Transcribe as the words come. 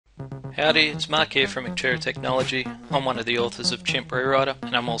Howdy, it's Mark here from Technology. I'm one of the authors of Chimp Rewriter,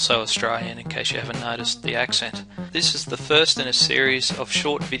 and I'm also Australian in case you haven't noticed the accent. This is the first in a series of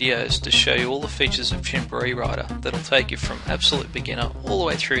short videos to show you all the features of Chimp Rewriter that'll take you from absolute beginner all the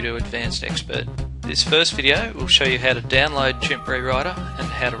way through to advanced expert. This first video will show you how to download Chimp Rewriter and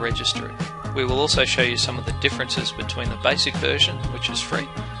how to register it. We will also show you some of the differences between the basic version, which is free,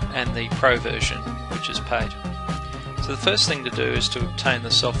 and the pro version, which is paid. So the first thing to do is to obtain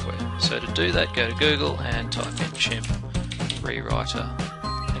the software. So to do that, go to Google and type in Chimp Rewriter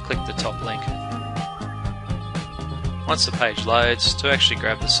and click the top link. Once the page loads, to actually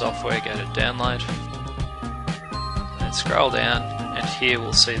grab the software, go to Download and scroll down, and here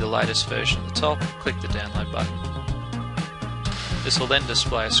we'll see the latest version at the top. Click the download button. This will then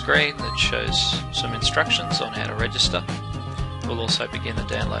display a screen that shows some instructions on how to register. We'll also begin the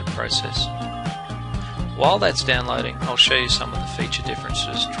download process. While that's downloading, I'll show you some of the feature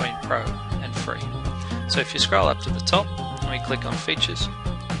differences between Pro and Free. So if you scroll up to the top and we click on Features,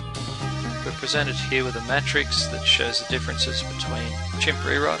 we're presented here with a matrix that shows the differences between Chimp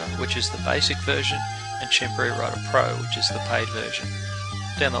Rewriter, which is the basic version, and Chimp Rewriter Pro, which is the paid version.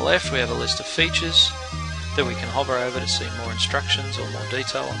 Down the left we have a list of features that we can hover over to see more instructions or more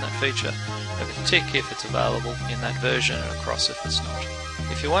detail on that feature. We can tick if it's available in that version and across if it's not.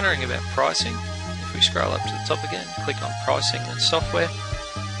 If you're wondering about pricing, if we scroll up to the top again, click on Pricing and Software,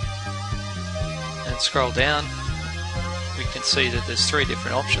 and scroll down, we can see that there's three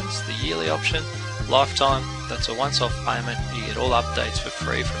different options. The yearly option, lifetime, that's a once-off payment, you get all updates for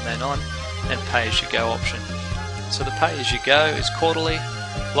free from then on, and pay-as-you-go option. So the pay-as-you-go is quarterly,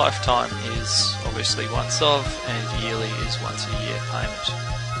 lifetime is obviously once off, and yearly is once a year payment.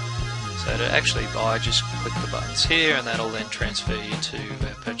 So to actually buy, just click the buttons here and that'll then transfer you to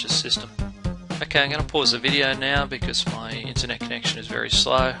our purchase system. Okay, I'm going to pause the video now because my internet connection is very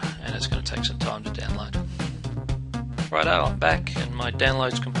slow and it's going to take some time to download. Righto, I'm back and my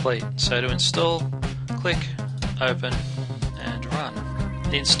download's complete. So to install, click, open and run.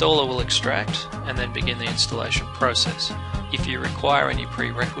 The installer will extract and then begin the installation process. If you require any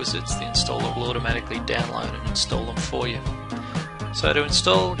prerequisites, the installer will automatically download and install them for you. So to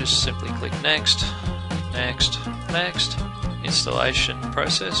install, just simply click Next, Next, Next. Installation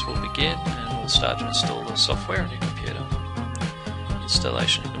process will begin and we'll start to install the software on your computer.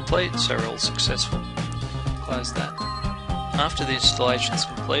 Installation complete, so we're all successful. Close that. After the installation is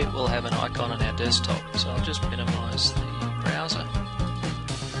complete, we'll have an icon on our desktop, so I'll just minimize the browser.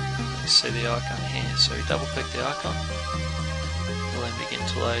 You see the icon here, so we double click the icon. We'll then begin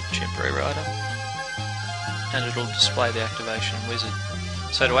to load Chimp Rewriter, and it'll display the activation wizard.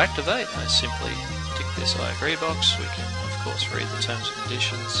 So to activate, I simply tick this I agree box. We can of course read the terms and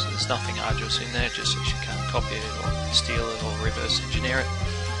conditions. There's nothing arduous in there, just that you can't copy it or steal it or reverse engineer it.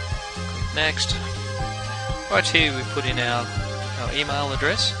 Click Next. Right here we put in our email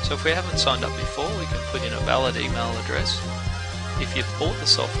address. So if we haven't signed up before, we can put in a valid email address. If you've bought the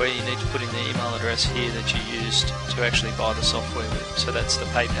software, you need to put in the email address here that you used to actually buy the software with. So that's the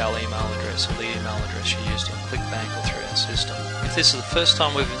PayPal email address or the email address you used on ClickBank or through our system. If this is the first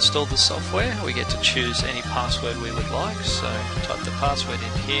time we've installed the software, we get to choose any password we would like. So type the password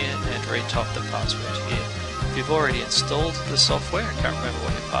in here and retype the password here. If you've already installed the software and can't remember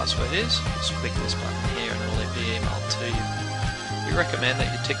what your password is, just click this button here and it'll then be emailed to you. We recommend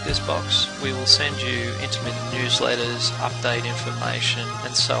that you tick this box. We will send you intermittent newsletters, update information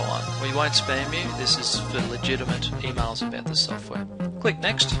and so on. We won't spam you, this is for legitimate emails about the software. Click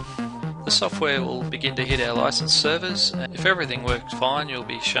Next. The software will begin to hit our license servers. If everything worked fine, you'll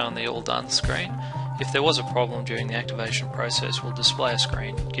be shown the all done screen. If there was a problem during the activation process, we'll display a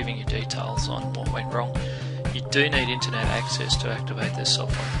screen giving you details on what went wrong. You do need internet access to activate this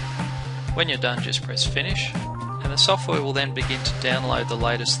software. When you're done, just press Finish. And the software will then begin to download the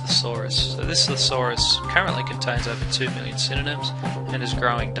latest thesaurus. So this thesaurus currently contains over 2 million synonyms and is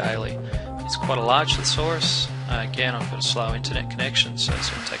growing daily. It's quite a large thesaurus. Again, I've got a slow internet connection, so it's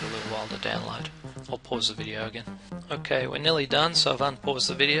going to take a little while to download. I'll pause the video again. Okay, we're nearly done, so I've unpaused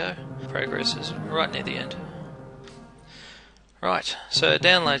the video. Progress is right near the end. Right, so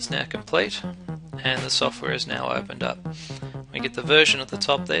download's now complete and the software is now opened up. We get the version at the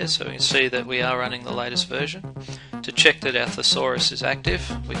top there, so we can see that we are running the latest version. To check that our thesaurus is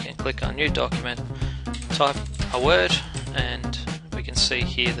active, we can click on New Document, type a word, and we can see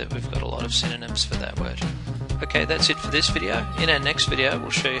here that we've got a lot of synonyms for that word. Okay, that's it for this video. In our next video,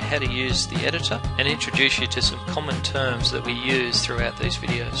 we'll show you how to use the editor and introduce you to some common terms that we use throughout these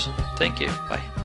videos. Thank you. Bye.